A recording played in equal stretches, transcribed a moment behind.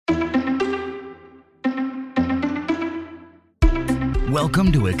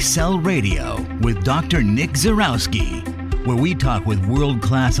Welcome to Excel Radio with Dr. Nick Zarowski, where we talk with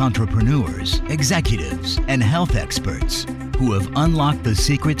world-class entrepreneurs, executives, and health experts who have unlocked the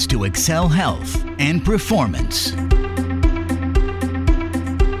secrets to Excel health and performance.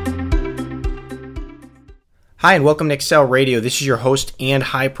 Hi, and welcome to Excel Radio. This is your host and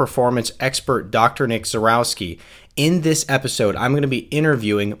high-performance expert, Dr. Nick Zarowski. In this episode, I'm going to be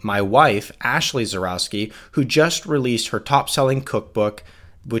interviewing my wife, Ashley Zarowski, who just released her top-selling cookbook,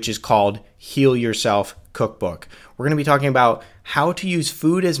 which is called Heal Yourself Cookbook. We're going to be talking about how to use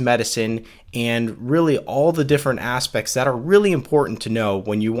food as medicine and really all the different aspects that are really important to know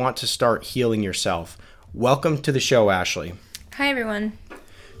when you want to start healing yourself. Welcome to the show, Ashley. Hi, everyone.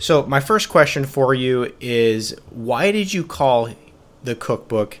 So my first question for you is, why did you call the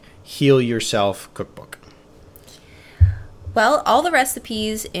cookbook Heal Yourself Cookbook? Well, all the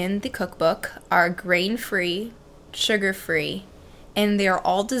recipes in the cookbook are grain-free, sugar-free, and they are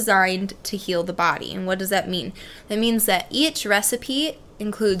all designed to heal the body. And what does that mean? That means that each recipe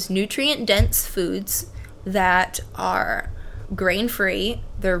includes nutrient-dense foods that are grain-free,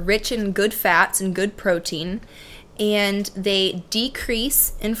 they're rich in good fats and good protein, and they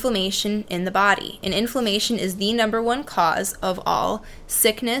decrease inflammation in the body. And inflammation is the number one cause of all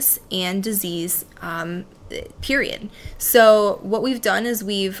sickness and disease, period. So what we've done is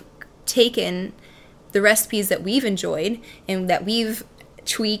we've taken the recipes that we've enjoyed and that we've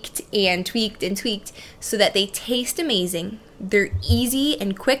tweaked so that they taste amazing, they're easy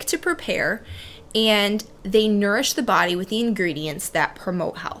and quick to prepare, and they nourish the body with the ingredients that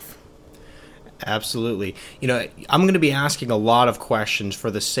promote health. Absolutely. You know, I'm going to be asking a lot of questions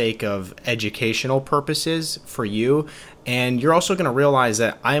for the sake of educational purposes for you. And you're also going to realize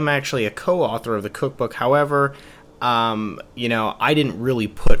that I'm actually a co-author of the cookbook. However, I didn't really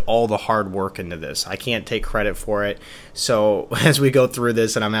put all the hard work into this. I can't take credit for it. So as we go through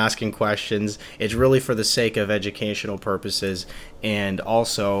this and I'm asking questions, it's really for the sake of educational purposes and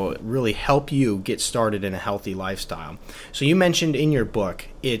also really help you get started in a healthy lifestyle. So you mentioned in your book,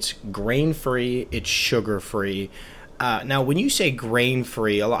 it's grain-free, it's sugar-free. Now, when you say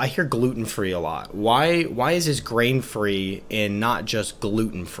grain-free, I hear gluten-free a lot. Why is this grain-free and not just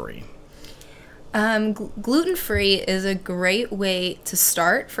gluten-free? Gluten-free is a great way to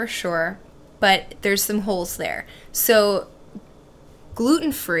start for sure, but there's some holes there. So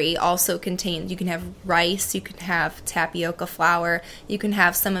gluten-free also contains, you can have rice, you can have tapioca flour, you can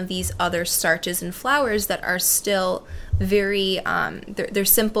have some of these other starches and flours that are still very, they're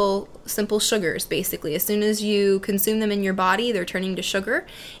simple sugars basically. As soon as you consume them in your body, they're turning to sugar,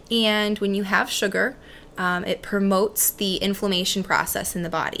 and when you have sugar, it promotes the inflammation process in the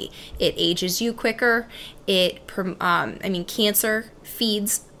body. It ages you quicker.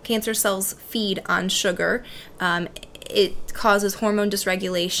 Cancer cells feed on sugar. It causes hormone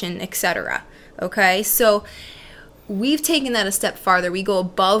dysregulation, etc. Okay, so we've taken that a step farther. We go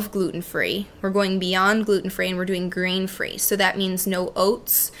above gluten-free. We're going beyond gluten-free, and we're doing grain-free. So that means no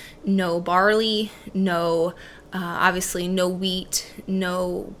oats, no barley, obviously no wheat,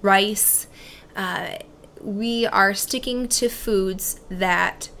 no rice. We are sticking to foods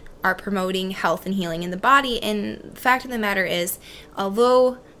that are promoting health and healing in the body. And the fact of the matter is,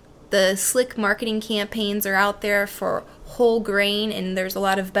 although the slick marketing campaigns are out there for whole grain, and there's a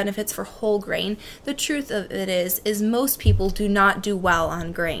lot of benefits for whole grain, the truth of it is most people do not do well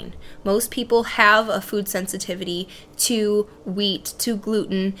on grain. Most people have a food sensitivity to wheat, to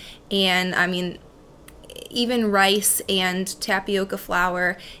gluten, and even rice and tapioca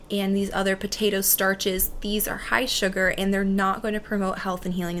flour and these other potato starches, these are high sugar and they're not going to promote health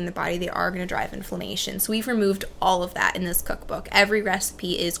and healing in the body. They are going to drive inflammation. So we've removed all of that in this cookbook. Every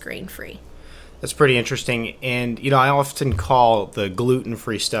recipe is grain-free. That's pretty interesting. And, I often call the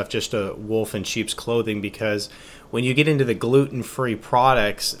gluten-free stuff just a wolf in sheep's clothing, because when you get into the gluten-free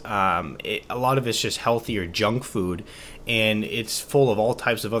products, a lot of it's just healthier junk food, and it's full of all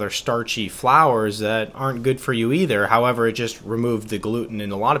types of other starchy flours that aren't good for you either. However, it just removed the gluten,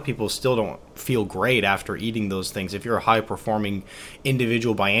 and a lot of people still don't feel great after eating those things. If you're a high-performing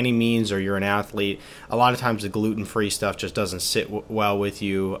individual by any means, or you're an athlete, a lot of times the gluten-free stuff just doesn't sit well with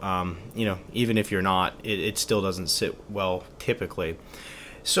you. Even if you're not, it still doesn't sit well typically.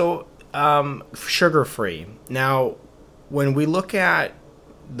 So sugar-free. Now, when we look at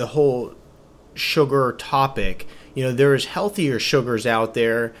the whole sugar topic, there's healthier sugars out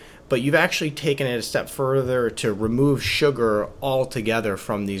there, but you've actually taken it a step further to remove sugar altogether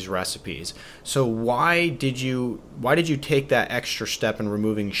from these recipes. So why did you take that extra step in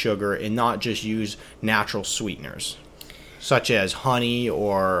removing sugar and not just use natural sweeteners, such as honey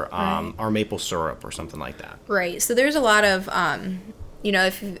or maple syrup or something like that? Right. So there's a lot of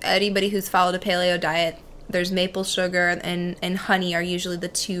if anybody who's followed a paleo diet, there's maple sugar and honey are usually the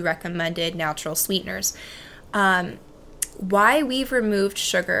two recommended natural sweeteners. Why we've removed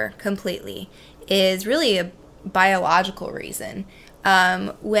sugar completely is really a biological reason.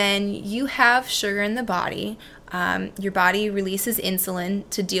 When you have sugar in the body, your body releases insulin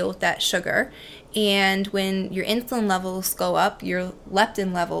to deal with that sugar. And when your insulin levels go up, your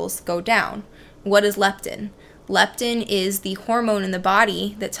leptin levels go down. What is leptin? Leptin is the hormone in the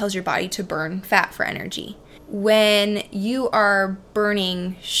body that tells your body to burn fat for energy. When you are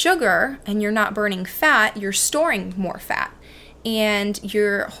burning sugar and you're not burning fat, you're storing more fat. And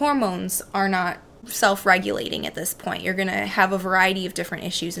your hormones are not self-regulating at this point. You're going to have a variety of different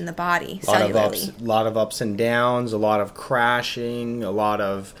issues in the body cellularly. A lot of ups and downs, a lot of crashing, a lot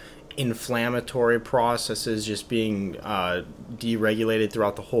of inflammatory processes just being deregulated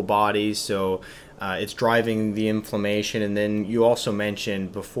throughout the whole body. So it's driving the inflammation. And then you also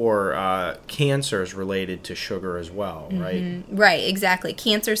mentioned before cancer is related to sugar as well, right? Mm-hmm. Right, exactly.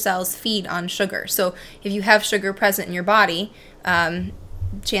 Cancer cells feed on sugar. So if you have sugar present in your body,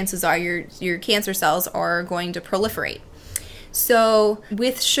 chances are your cancer cells are going to proliferate. So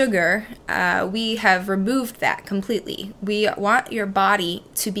with sugar, we have removed that completely. We want your body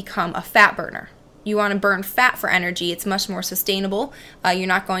to become a fat burner. You want to burn fat for energy. It's much more sustainable. You're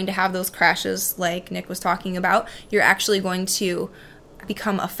not going to have those crashes like Nick was talking about. You're actually going to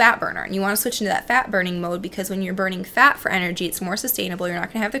become a fat burner. And you want to switch into that fat burning mode because when you're burning fat for energy, it's more sustainable. You're not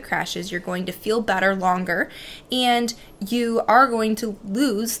going to have the crashes. You're going to feel better longer. And you are going to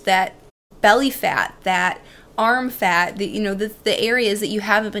lose that belly fat, that arm fat, the areas that you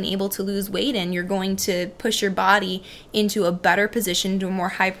haven't been able to lose weight in. You're going to push your body into a better position, to a more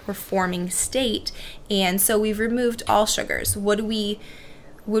high-performing state. And so we've removed all sugars. What do we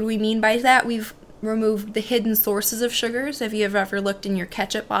mean by that? We've removed the hidden sources of sugars. If you've ever looked in your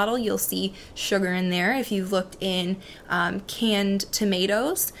ketchup bottle, you'll see sugar in there. If you've looked in canned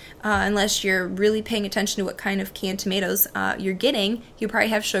tomatoes, unless you're really paying attention to what kind of canned tomatoes you're getting, you probably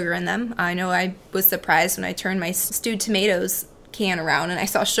have sugar in them. I know I was surprised when I turned my stewed tomatoes can around and I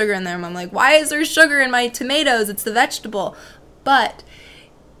saw sugar in them. I'm like, why is there sugar in my tomatoes? It's the vegetable. But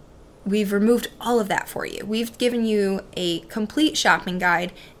we've removed all of that for you. We've given you a complete shopping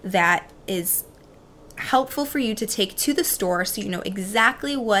guide that is helpful for you to take to the store so you know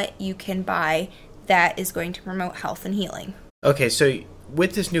exactly what you can buy that is going to promote health and healing. Okay, so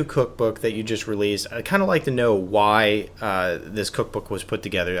with this new cookbook that you just released, I'd kind of like to know why this cookbook was put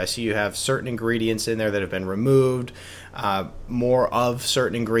together. I see you have certain ingredients in there that have been removed, more of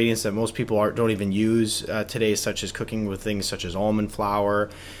certain ingredients that most people don't even use today, such as cooking with things such as almond flour.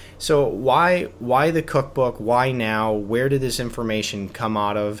 So why the cookbook? Why now? Where did this information come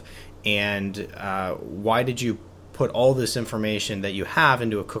out of? And why did you put all this information that you have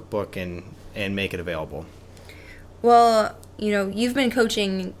into a cookbook and make it available? Well, you've been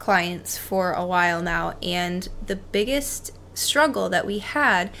coaching clients for a while now, and the biggest struggle that we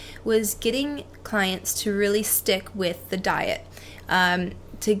had was getting clients to really stick with the diet,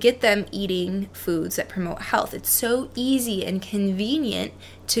 to get them eating foods that promote health. It's so easy and convenient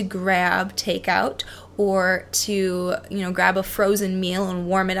to grab takeout or to, grab a frozen meal and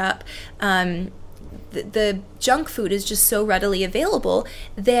warm it up. The junk food is just so readily available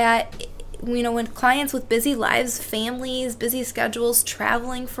that, when clients with busy lives, families, busy schedules,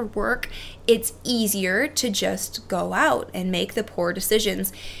 traveling for work, it's easier to just go out and make the poor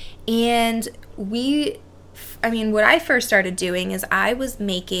decisions. And what I first started doing is I was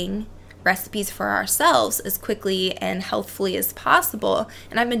making recipes for ourselves as quickly and healthfully as possible.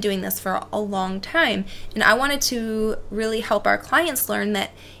 And I've been doing this for a long time. And I wanted to really help our clients learn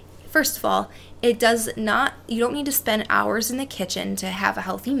that, first of all, you don't need to spend hours in the kitchen to have a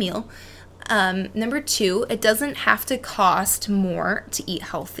healthy meal. Number 2, it doesn't have to cost more to eat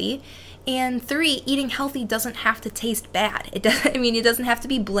healthy. And 3, eating healthy doesn't have to taste bad. It doesn't have to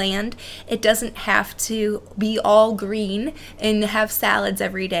be bland. It doesn't have to be all green and have salads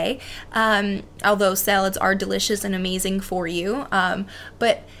every day. Although salads are delicious and amazing for you.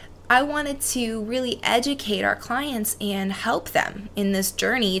 But I wanted to really educate our clients and help them in this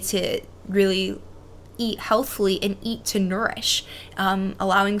journey to really eat healthfully and eat to nourish,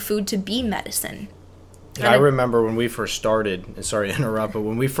 allowing food to be medicine. I remember when we first started, and sorry to interrupt, but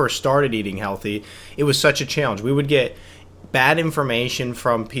when we first started eating healthy, it was such a challenge. We would get bad information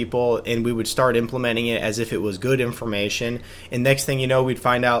from people, and we would start implementing it as if it was good information. And next thing you know, we'd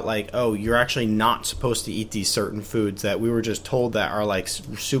find out like, oh, you're actually not supposed to eat these certain foods that we were just told that are like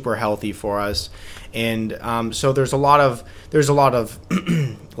super healthy for us. And so there's a lot of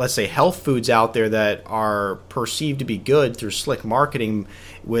let's say health foods out there that are perceived to be good through slick marketing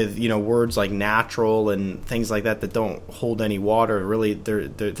with, you know, words like natural and things like that don't hold any water. Really,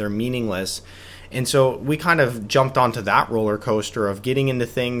 they're meaningless. And so we kind of jumped onto that roller coaster of getting into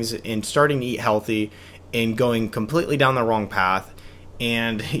things and starting to eat healthy and going completely down the wrong path.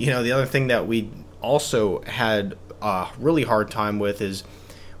 And, you know, the other thing that we also had a really hard time with is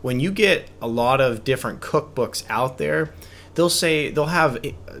when you get a lot of different cookbooks out there, they'll have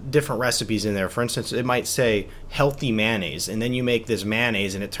different recipes in there. For instance, it might say healthy mayonnaise, and then you make this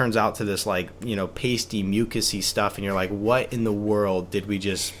mayonnaise and it turns out to this like, you know, pasty, mucusy stuff, and you're like, what in the world did we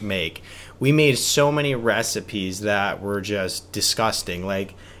just make? We made so many recipes that were just disgusting.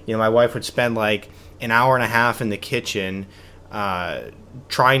 Like, you know, my wife would spend like an hour and a half in the kitchen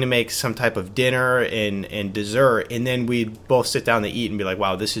trying to make some type of dinner and dessert, and then we'd both sit down to eat and be like,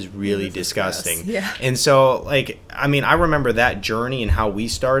 wow, this is really disgusting. Yeah. And so, like, I mean, I remember that journey and how we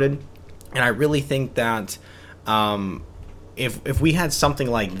started, and I really think that if we had something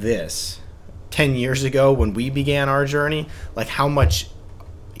like this 10 years ago when we began our journey, like how much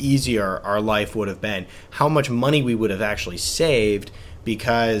easier our life would have been, how much money we would have actually saved,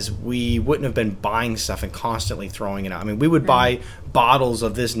 because we wouldn't have been buying stuff and constantly throwing it out. I mean, we would buy bottles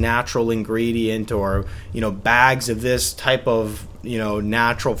of this natural ingredient or, you know, bags of this type of, you know,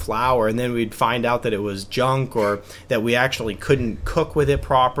 natural flour, and then we'd find out that it was junk or that we actually couldn't cook with it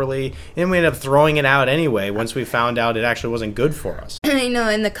properly, and we ended up throwing it out anyway once we found out it actually wasn't good for us. You know,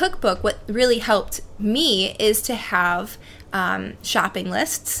 in the cookbook, what really helped me is to have shopping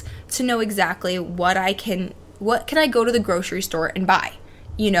lists to know exactly what can I go to the grocery store and buy?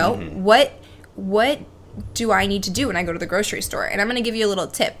 You know, what do I need to do when I go to the grocery store? And I'm going to give you a little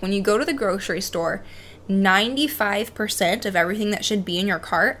tip. When you go to the grocery store, 95% of everything that should be in your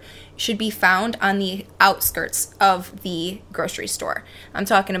cart should be found on the outskirts of the grocery store. I'm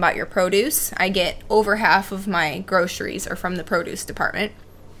talking about your produce. I get over half of my groceries are from the produce department.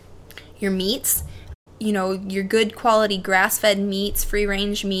 Your meats, you know, your good quality grass-fed meats,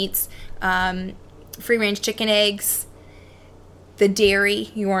 free-range meats, free-range chicken eggs, the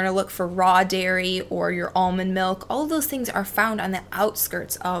dairy, you want to look for raw dairy or your almond milk. All of those things are found on the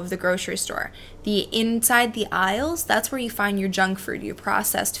outskirts of the grocery store. The inside the aisles, that's where you find your junk food, your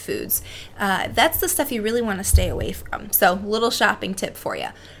processed foods. That's the stuff you really want to stay away from. So, little shopping tip for you.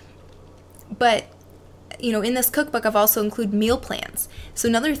 But you know, in this cookbook, I've also included meal plans. So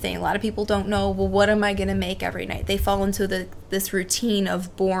another thing, a lot of people don't know, well, what am I going to make every night? They fall into this routine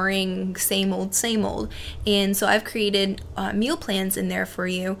of boring, same old. And so I've created meal plans in there for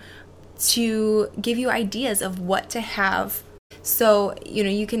you to give you ideas of what to have. So, you know,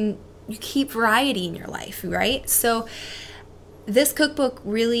 you keep variety in your life, right? So this cookbook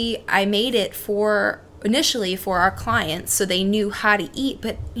really, I made it initially for our clients so they knew how to eat,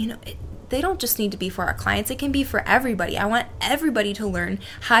 but, you know, they don't just need to be for our clients. It can be for everybody. I want everybody to learn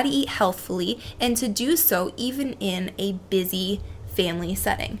how to eat healthfully and to do so even in a busy family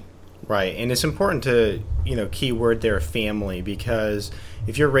setting. Right. And it's important to, you know, keyword there, family, because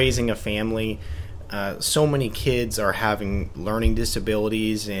if you're raising a family, so many kids are having learning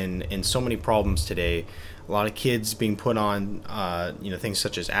disabilities and so many problems today. A lot of kids being put on, you know, things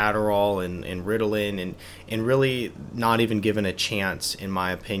such as Adderall and Ritalin and really not even given a chance, in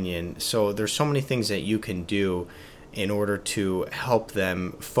my opinion. So there's so many things that you can do in order to help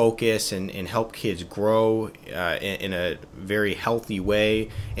them focus and help kids grow in a very healthy way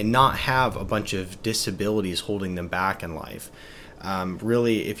and not have a bunch of disabilities holding them back in life.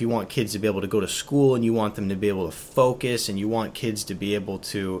 Really, if you want kids to be able to go to school and you want them to be able to focus and you want kids to be able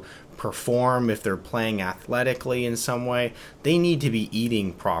to perform if they're playing athletically in some way, they need to be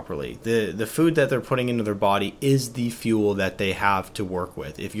eating properly. The food that they're putting into their body is the fuel that they have to work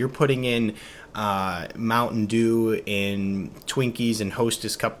with. If you're putting in Mountain Dew and Twinkies and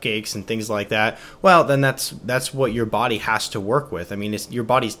Hostess cupcakes and things like that, well, then that's what your body has to work with. I mean, your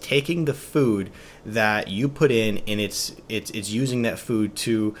body's taking the food that you put in, and it's using that food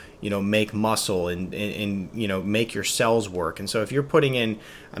to, you know, make muscle and you know, make your cells work. And so if you're putting in,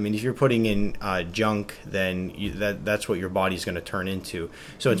 junk, then that's what your body's going to turn into.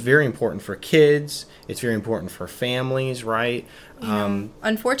 So it's very important for kids. It's very important for families, right? You know,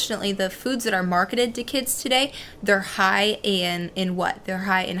 unfortunately, the foods that are marketed to kids today, they're high in what? They're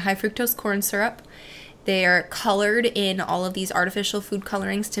high in high fructose corn syrup, They're colored in all of these artificial food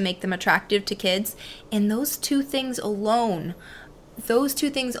colorings to make them attractive to kids. And those two things alone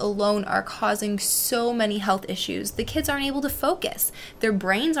are causing so many health issues. The kids aren't able to focus. Their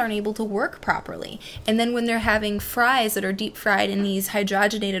brains aren't able to work properly. And then when they're having fries that are deep fried in these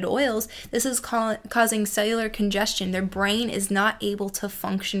hydrogenated oils, this is causing cellular congestion. Their brain is not able to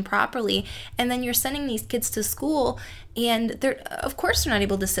function properly. And then you're sending these kids to school, and of course they're not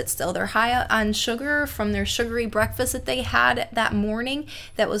able to sit still. They're high on sugar from their sugary breakfast that they had that morning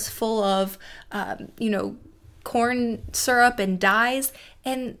that was full of, corn syrup and dyes,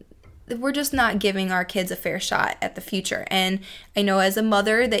 and we're just not giving our kids a fair shot at the future. And I know as a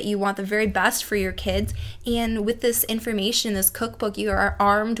mother that you want the very best for your kids, and with this information, this cookbook, you are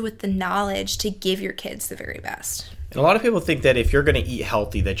armed with the knowledge to give your kids the very best. And a lot of people think that if you're going to eat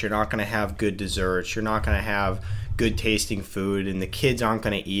healthy, that you're not going to have good desserts, you're not going to have good tasting food, and the kids aren't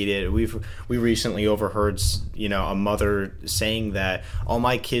going to eat it. We recently overheard, a mother saying that all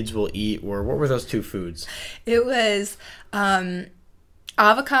my kids will eat, or what were those two foods? It was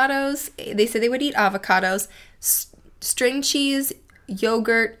avocados. They said they would eat avocados, string cheese,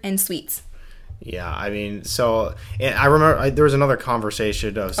 yogurt, and sweets. Yeah, I mean, so and I remember there was another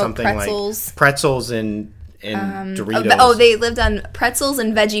conversation of something pretzels. Like pretzels and Doritos. They lived on pretzels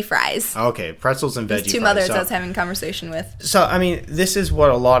and veggie fries. Okay, pretzels and veggie fries. Two mothers I was having a conversation with. So, I mean, this is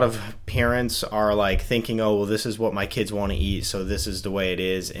what a lot of parents are like thinking, oh, well, this is what my kids want to eat, so this is the way it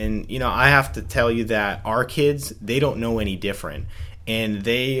is. And, I have to tell you that our kids, they don't know any different. And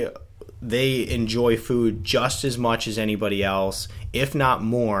they enjoy food just as much as anybody else, if not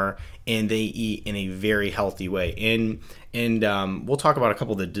more, and they eat in a very healthy way. And we'll talk about a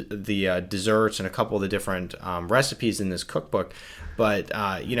couple of the desserts and a couple of the different recipes in this cookbook. But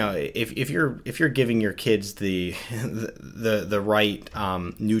if you're giving your kids the right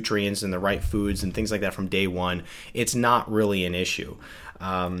nutrients and the right foods and things like that from day one, it's not really an issue.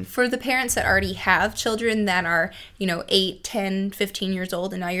 For the parents that already have children that are 8, 10, 15 years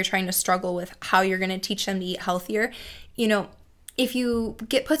old, and now you're trying to struggle with how you're going to teach them to eat healthier, if you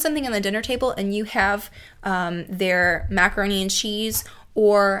put something on the dinner table and you have their macaroni and cheese,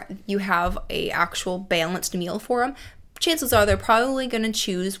 or you have a actual balanced meal for them, chances are they're probably going to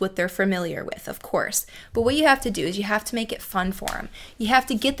choose what they're familiar with, of course. But what you have to do is you have to make it fun for them. You have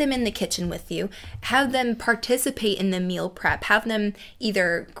to get them in the kitchen with you, have them participate in the meal prep, have them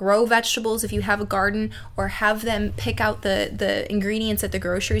either grow vegetables if you have a garden, or have them pick out the ingredients at the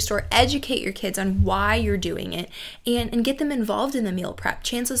grocery store. Educate your kids on why you're doing it, and get them involved in the meal prep.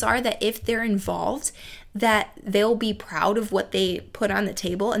 Chances are that if they're involved, that they'll be proud of what they put on the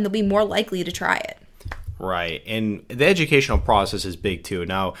table, and they'll be more likely to try it. Right, and the educational process is big too.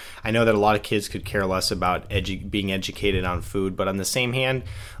 Now, I know that a lot of kids could care less about being educated on food, but on the same hand,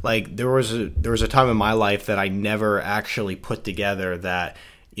 like there was a time in my life that I never actually put together that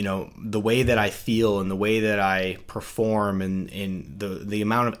the way that I feel and the way that I perform and the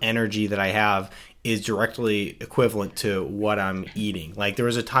amount of energy that I have is directly equivalent to what I'm eating. Like there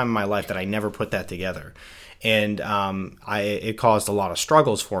was a time in my life that I never put that together. And it caused a lot of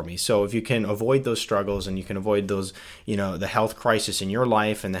struggles for me. So if you can avoid those struggles and you can avoid those, the health crisis in your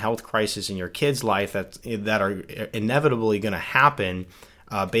life and the health crisis in your kid's life that are inevitably going to happen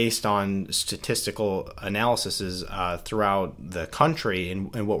based on statistical analyses throughout the country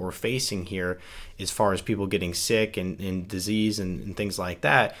and what we're facing here as far as people getting sick and disease and things like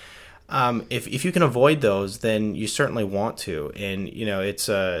that. If you can avoid those, then you certainly want to. And it's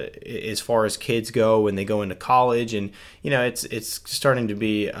as far as kids go when they go into college, and it's starting to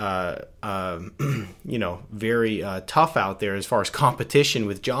be very tough out there as far as competition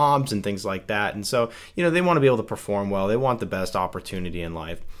with jobs and things like that. And so they want to be able to perform well. They want the best opportunity in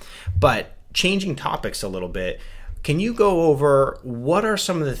life. But changing topics a little bit, can you go over what are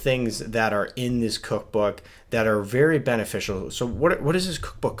some of the things that are in this cookbook that are very beneficial? So what is this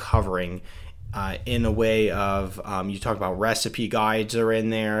cookbook covering in a way of, you talk about recipe guides are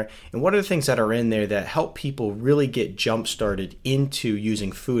in there, and what are the things that are in there that help people really get jump started into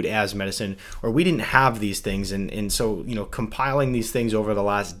using food as medicine, or we didn't have these things, and so compiling these things over the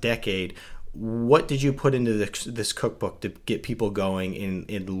last decade, what did you put into this cookbook to get people going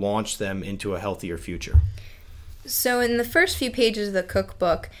and launch them into a healthier future? So in the first few pages of the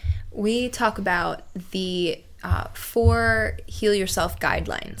cookbook, we talk about the 4 Heal Yourself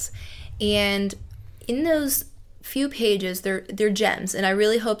guidelines. And in those few pages, they're gems. And I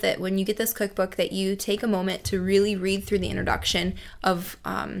really hope that when you get this cookbook that you take a moment to really read through the introduction of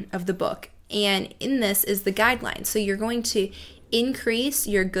the book. And in this is the guidelines. So you're going to increase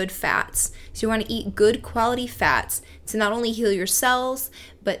your good fats. So you want to eat good quality fats to not only heal your cells,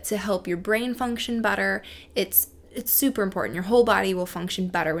 but to help your brain function better. It's super important. Your whole body will function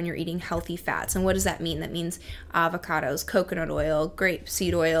better when you're eating healthy fats. And what does that mean? That means avocados, coconut oil,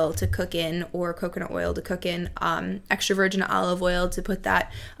 grapeseed oil to cook in, or coconut oil to cook in, extra virgin olive oil to put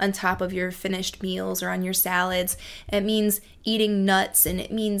that on top of your finished meals or on your salads. It means eating nuts, and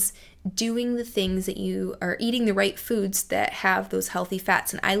it means doing the things that you are eating, the right foods that have those healthy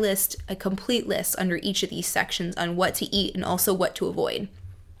fats. And I list a complete list under each of these sections on what to eat and also what to avoid.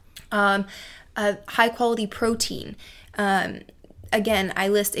 High quality protein. Again, I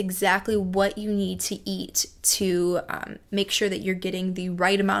list exactly what you need to eat to make sure that you're getting the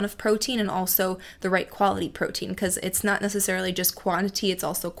right amount of protein and also the right quality protein, because it's not necessarily just quantity, it's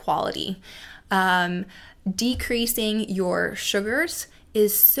also quality. Decreasing your sugars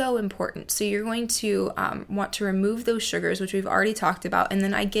is so important. So you're going to want to remove those sugars, which we've already talked about, and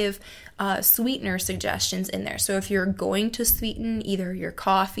then I give sweetener suggestions in there. So if you're going to sweeten either your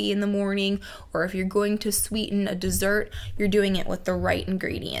coffee in the morning, or if you're going to sweeten a dessert, you're doing it with the right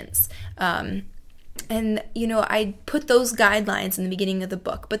ingredients. And, I put those guidelines in the beginning of the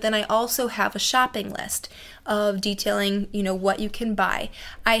book, but then I also have a shopping list of detailing, what you can buy.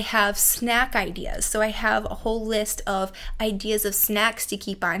 I have snack ideas. So I have a whole list of ideas of snacks to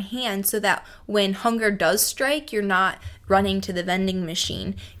keep on hand so that when hunger does strike, you're not running to the vending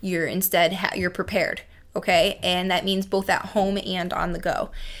machine. You're instead, you're prepared. Okay. And that means both at home and on the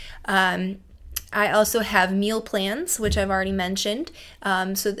go. I also have meal plans, which I've already mentioned.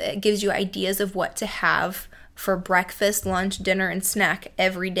 So that gives you ideas of what to have for breakfast, lunch, dinner, and snack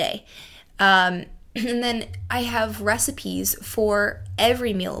every day. And then I have recipes for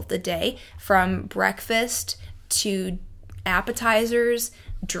every meal of the day, from breakfast to appetizers,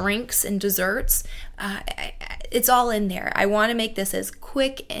 drinks, and desserts. It's all in there. I want to make this as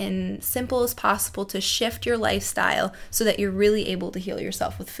quick and simple as possible to shift your lifestyle so that you're really able to heal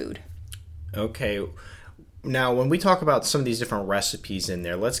yourself with food. Okay. Now, when we talk about some of these different recipes in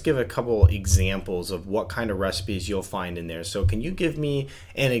there, let's give a couple examples of what kind of recipes you'll find in there. So can you give me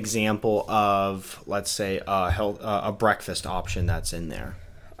an example of, let's say, a breakfast option that's in there?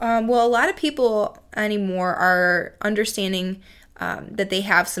 Well, a lot of people anymore are understanding that they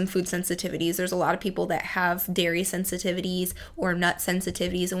have some food sensitivities. There's a lot of people that have dairy sensitivities or nut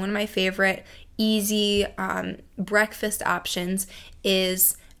sensitivities. And one of my favorite easy breakfast options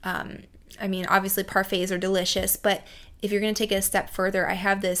is obviously parfaits are delicious, but if you're going to take it a step further, I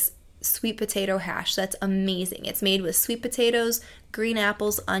have this sweet potato hash that's amazing. It's made with sweet potatoes, green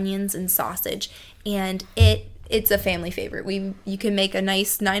apples, onions, and sausage, and it's a family favorite. You can make a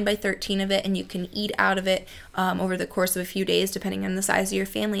nice 9x13 of it, and you can eat out of it over the course of a few days, depending on the size of your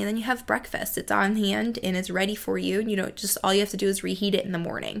family, and then you have breakfast. It's on hand, and it's ready for you. Just all you have to do is reheat it in the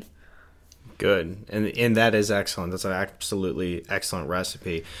morning. Good, and that is excellent. That's an absolutely excellent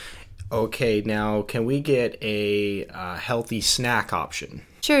recipe. Okay, now can we get a healthy snack option?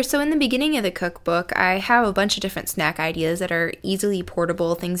 Sure. So in the beginning of the cookbook, I have a bunch of different snack ideas that are easily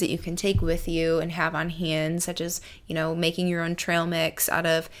portable, things that you can take with you and have on hand, such as, making your own trail mix out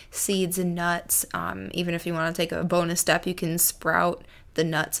of seeds and nuts. Even if you want to take a bonus step, you can sprout the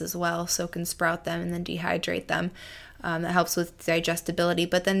nuts as well. Soak and sprout them and then dehydrate them. That helps with digestibility.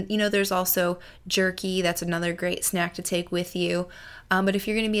 But then, there's also jerky. That's another great snack to take with you. But if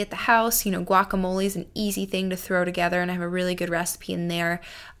you're going to be at the house, guacamole is an easy thing to throw together, and I have a really good recipe in there.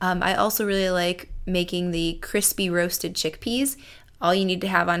 I also really like making the crispy roasted chickpeas. All you need to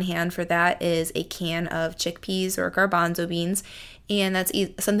have on hand for that is a can of chickpeas or garbanzo beans, and that's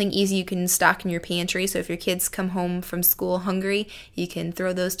something easy you can stock in your pantry. So if your kids come home from school hungry, you can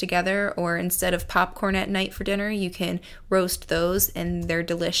throw those together, or instead of popcorn at night for dinner, you can roast those, and they're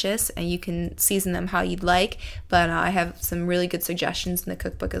delicious, and you can season them how you'd like. But I have some really good suggestions in the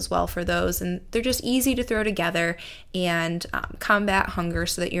cookbook as well for those, and they're just easy to throw together and combat hunger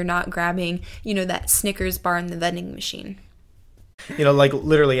so that you're not grabbing, that Snickers bar in the vending machine.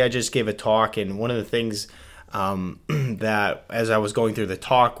 Literally, I just gave a talk, and one of the things that as I was going through the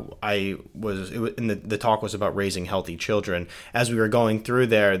talk, the talk was about raising healthy children. As we were going through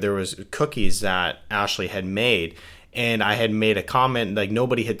there was cookies that Ashley had made, and I had made a comment like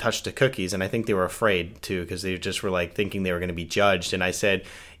nobody had touched the cookies, and I think they were afraid too because they just were thinking they were going to be judged. And I said,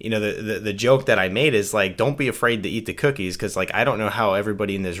 the joke that I made is don't be afraid to eat the cookies, because I don't know how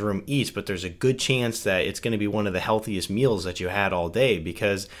everybody in this room eats, but there's a good chance that it's going to be one of the healthiest meals that you had all day,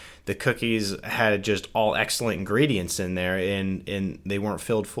 because the cookies had just all excellent ingredients in there, and they weren't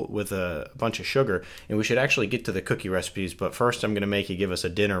filled with a bunch of sugar. And we should actually get to the cookie recipes, but first I'm going to make you give us a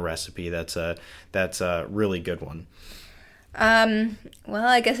dinner recipe that's a really good one. Well,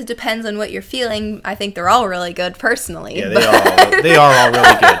 I guess it depends on what you're feeling. I think they're all really good personally. Yeah, they are all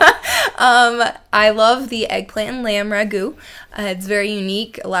really good. I love the eggplant and lamb ragu. It's very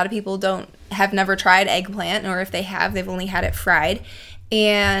unique. A lot of people have never tried eggplant, or if they have, they've only had it fried.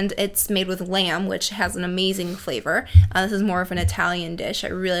 And it's made with lamb, which has an amazing flavor. This is more of an Italian dish. I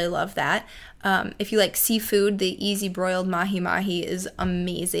really love that. If you like seafood, the easy broiled mahi-mahi is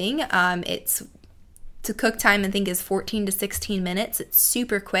amazing. It's to cook time, I think, is 14 to 16 minutes. It's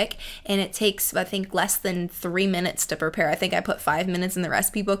super quick, and it takes, I think, less than 3 minutes to prepare. I think I put 5 minutes in the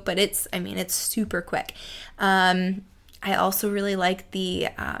recipe book, but it's super quick. I also really like the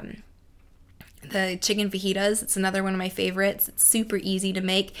chicken fajitas. It's another one of my favorites. It's super easy to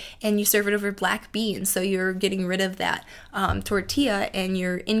make, and you serve it over black beans, so you're getting rid of that tortilla, and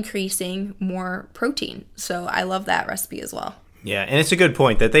you're increasing more protein. So I love that recipe as well. Yeah, and it's a good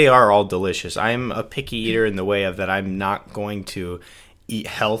point that they are all delicious. I'm a picky eater in the way of that I'm not going to eat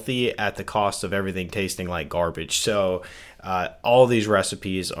healthy at the cost of everything tasting like garbage. So all these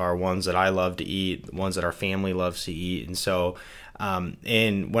recipes are ones that I love to eat, ones that our family loves to eat. And so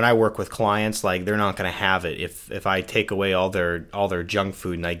and when I work with clients, like, they're not going to have it if I take away all their junk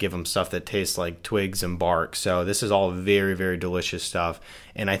food and I give them stuff that tastes like twigs and bark. So this is all very, very delicious stuff.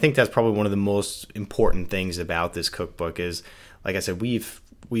 And I think that's probably one of the most important things about this cookbook is, like I said, we've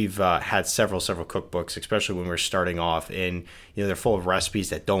had several cookbooks, especially when we're starting off, and they're full of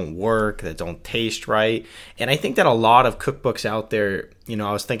recipes that don't work, that don't taste right. And I think that a lot of cookbooks out there,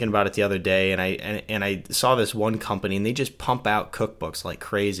 I was thinking about it the other day, and I saw this one company, and they just pump out cookbooks like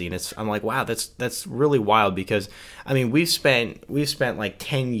crazy, and I'm like, wow, that's really wild, because I mean, we've spent like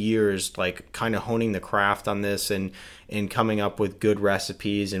 10 years like kind of honing the craft on this and coming up with good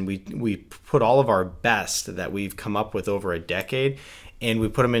recipes, and we put all of our best that we've come up with over a decade, and we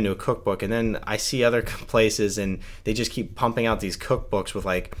put them into a cookbook. And then I see other places, and they just keep pumping out these cookbooks with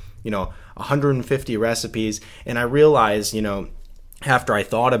 150 recipes. And I realized, after I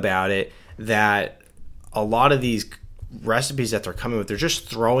thought about it, that a lot of these recipes that they're coming with, they're just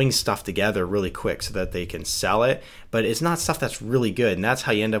throwing stuff together really quick so that they can sell it, but it's not stuff that's really good. And that's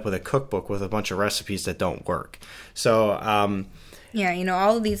how you end up with a cookbook with a bunch of recipes that don't work. So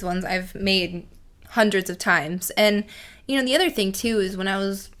all of these ones I've made hundreds of times. And the other thing too is when I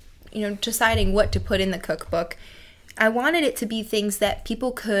was deciding what to put in the cookbook, I wanted it to be things that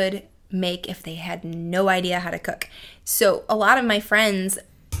people could make if they had no idea how to cook. So a lot of my friends,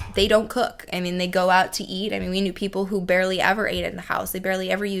 they don't cook. I mean, they go out to eat. I mean, we knew people who barely ever ate in the house. They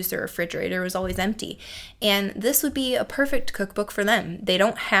barely ever used their refrigerator. It was always empty. And this would be a perfect cookbook for them. They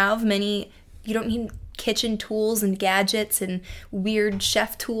don't have many, you don't need kitchen tools and gadgets and weird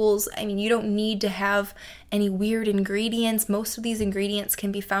chef tools. I mean, you don't need to have any weird ingredients. Most of these ingredients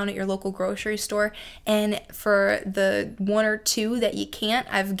can be found at your local grocery store. And for the one or two that you can't,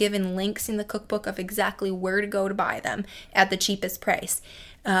 I've given links in the cookbook of exactly where to go to buy them at the cheapest price.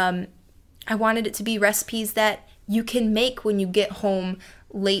 I wanted it to be recipes that you can make when you get home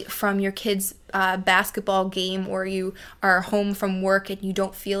late from your kids' basketball game, or you are home from work and you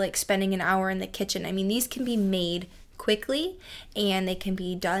don't feel like spending an hour in the kitchen. I mean, these can be made quickly, and they can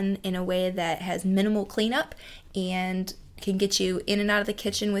be done in a way that has minimal cleanup and can get you in and out of the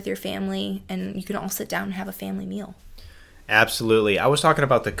kitchen with your family, and you can all sit down and have a family meal. Absolutely. I was talking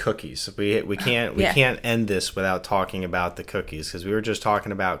about the cookies. We can't end this without talking about the cookies, because we were just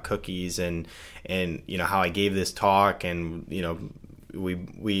talking about cookies and how I gave this talk, and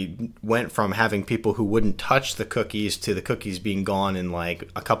we went from having people who wouldn't touch the cookies to the cookies being gone in like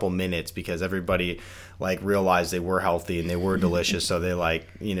a couple minutes, because everybody realized they were healthy and they were delicious, so they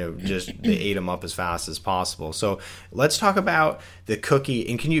they ate them up as fast as possible. So let's talk about the cookie,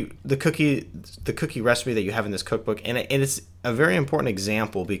 and the cookie recipe that you have in this cookbook, and it's a very important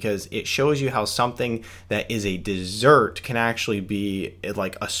example because it shows you how something that is a dessert can actually be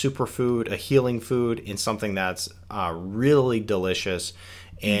like a superfood, a healing food, and something that's really delicious.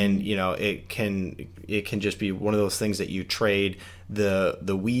 And it can just be one of those things that you trade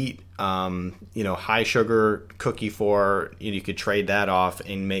the wheat high sugar cookie for. You could trade that off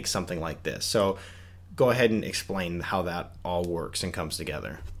and make something like this. So go ahead and explain how that all works and comes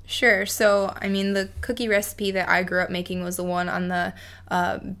together. Sure. So, I mean, the cookie recipe that I grew up making was the one on the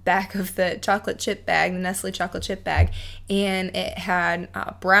back of the chocolate chip bag, the Nestle chocolate chip bag. And it had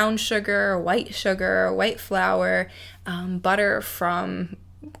brown sugar, white flour, butter from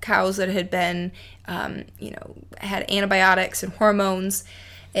cows that had been, had antibiotics and hormones.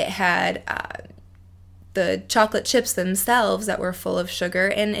 It had the chocolate chips themselves that were full of sugar.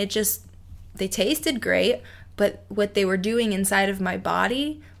 And they tasted great, but what they were doing inside of my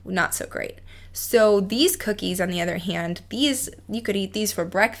body, not so great. So these cookies, on the other hand, you could eat these for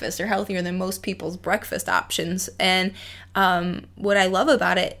breakfast. They're healthier than most people's breakfast options. And what I love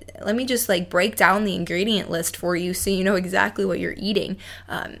about it, let me just break down the ingredient list for you so you know exactly what you're eating.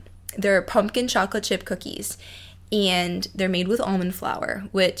 They're pumpkin chocolate chip cookies, and they're made with almond flour,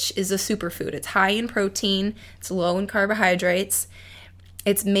 which is a superfood. It's high in protein, it's low in carbohydrates.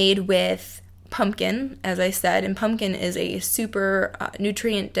 It's made with pumpkin, as I said, and pumpkin is a super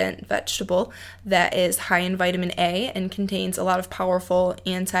nutrient-dense vegetable that is high in vitamin A and contains a lot of powerful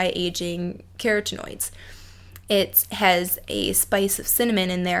anti-aging carotenoids. It has a spice of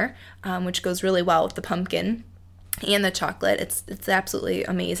cinnamon in there, which goes really well with the pumpkin and the chocolate. It's absolutely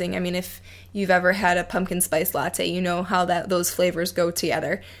amazing. I mean, if you've ever had a pumpkin spice latte, you know how those flavors go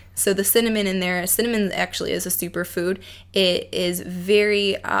together. So the cinnamon in there, cinnamon actually is a superfood. It is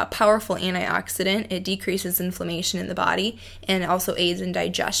very powerful antioxidant. It decreases inflammation in the body and also aids in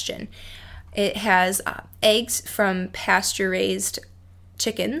digestion. It has eggs from pasture-raised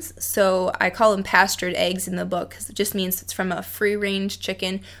chickens. So I call them pastured eggs in the book because it just means it's from a free-range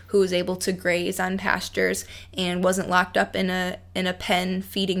chicken who was able to graze on pastures and wasn't locked up in a pen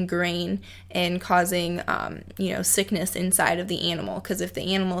feeding grain and causing sickness inside of the animal. Because if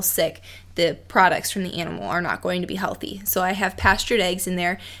the animal's sick, the products from the animal are not going to be healthy. So I have pastured eggs in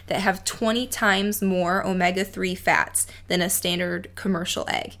there that have 20 times more omega-3 fats than a standard commercial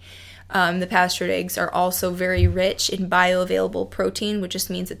egg. The pastured eggs are also very rich in bioavailable protein, which just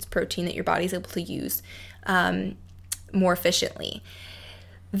means it's protein that your body's able to use more efficiently.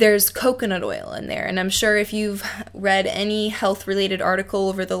 There's coconut oil in there, and I'm sure if you've read any health-related article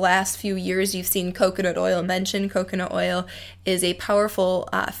over the last few years, you've seen coconut oil mentioned. Coconut oil is a powerful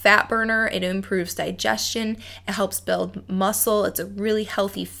fat burner. It improves digestion. It helps build muscle. It's a really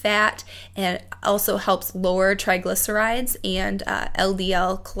healthy fat, and it also helps lower triglycerides and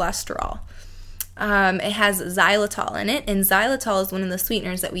LDL cholesterol. It has xylitol in it, and xylitol is one of the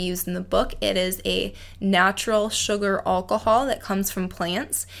sweeteners that we use in the book. It is a natural sugar alcohol that comes from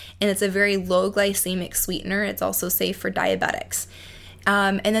plants, and it's a very low glycemic sweetener. It's also safe for diabetics.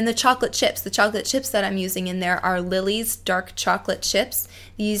 And then the chocolate chips. The chocolate chips that I'm using in there are Lily's dark chocolate chips.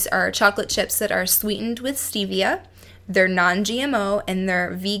 These are chocolate chips that are sweetened with stevia. They're non-GMO, and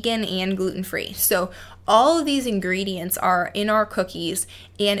they're vegan and gluten-free. So all of these ingredients are in our cookies,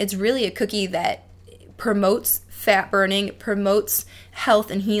 and it's really a cookie that promotes fat burning, promotes health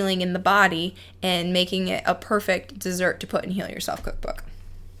and healing in the body, and making it a perfect dessert to put in Heal Yourself cookbook.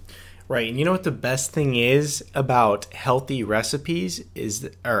 Right, and you know what the best thing is about healthy recipes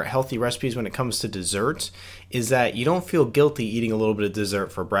healthy recipes when it comes to desserts is that you don't feel guilty eating a little bit of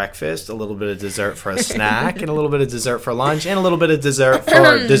dessert for breakfast, a little bit of dessert for a snack, and a little bit of dessert for lunch, and a little bit of dessert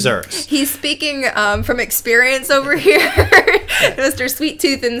for desserts. He's speaking from experience over here. Mr. Sweet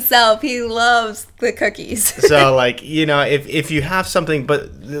Tooth himself, he loves the cookies. So, if you have something,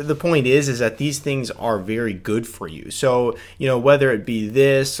 but the point is that these things are very good for you. So, whether it be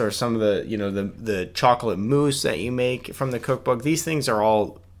this or some of the chocolate mousse that you make from the cookbook, these things are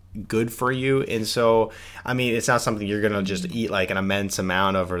all good for you. And so, it's not something you're going to just eat an immense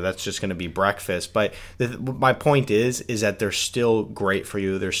amount of, or that's just going to be breakfast. But my point is that they're still great for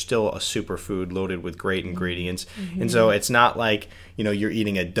you. They're still a superfood loaded with great ingredients. Mm-hmm. And so it's not like, you're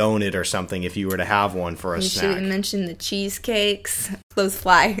eating a donut or something if you were to have one for a snack. You should mention the cheesecakes. Those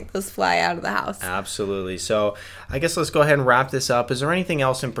fly out of the house. Absolutely. So I guess let's go ahead and wrap this up. Is there anything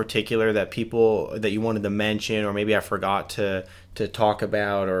else in particular that you wanted to mention, or maybe I forgot to talk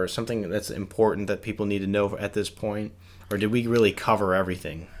about, or something that's important that people need to know at this point? Or did we really cover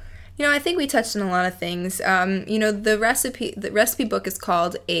everything? I think we touched on a lot of things. The recipe book is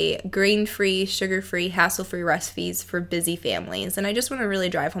called A Grain-Free, Sugar-Free, Hassle-Free Recipes for Busy Families. And I just want to really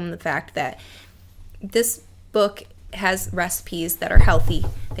drive home the fact that this book has recipes that are healthy,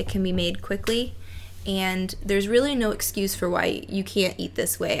 that can be made quickly, and there's really no excuse for why you can't eat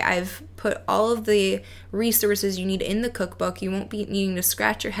this way. I've put all of the resources you need in the cookbook. You won't be needing to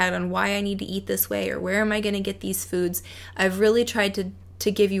scratch your head on why I need to eat this way or where am I going to get these foods. I've really tried to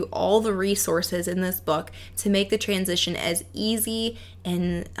give you all the resources in this book to make the transition as easy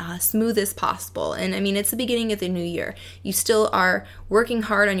and smooth as possible. And it's the beginning of the new year. You still are working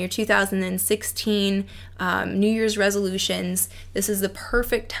hard on your 2016 New Year's resolutions. This is the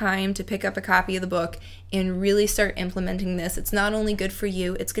perfect time to pick up a copy of the book and really start implementing this. It's not only good for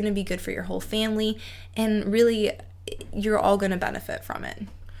you, it's going to be good for your whole family, and really you're all going to benefit from it.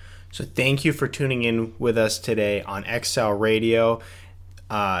 So thank you for tuning in with us today on XL Radio.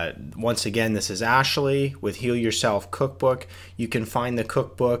 Once again, this is Ashley with Heal Yourself Cookbook. You can find the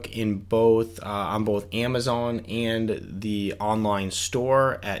cookbook in both on both Amazon and the online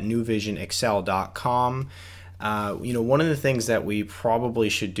store at newvisionexcel.com. One of the things that we probably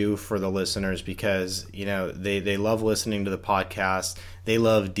should do for the listeners, because, they love listening to the podcast, they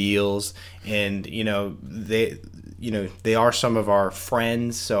love deals, and, they are some of our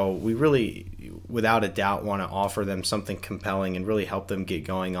friends. So we really, without a doubt, want to offer them something compelling and really help them get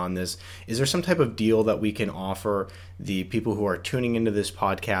going on this. Is there some type of deal that we can offer the people who are tuning into this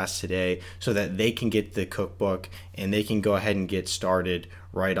podcast today so that they can get the cookbook and they can go ahead and get started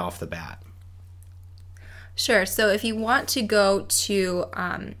right off the bat? Sure. So if you want to go to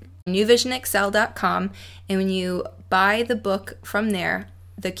newvisionexcel.com, and when you buy the book from there,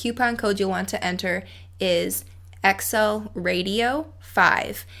 the coupon code you'll want to enter is Excel Radio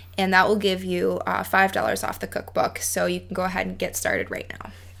 5, and that will give you $5 off the cookbook. So you can go ahead and get started right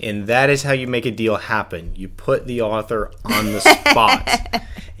now. And that is how you make a deal happen. You put the author on the spot.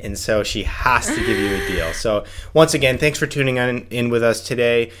 And so she has to give you a deal. So once again, thanks for tuning in with us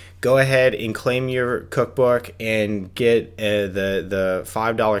today. Go ahead and claim your cookbook and get the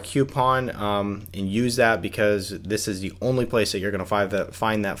 $5 coupon and use that, because this is the only place that you're going to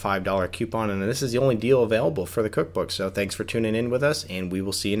find that $5 coupon. And this is the only deal available for the cookbook. So thanks for tuning in with us, and we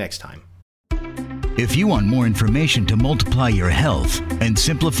will see you next time. If you want more information to multiply your health and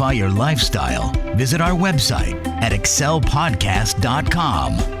simplify your lifestyle, visit our website at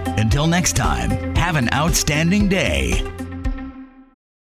excelpodcast.com. Until next time, have an outstanding day.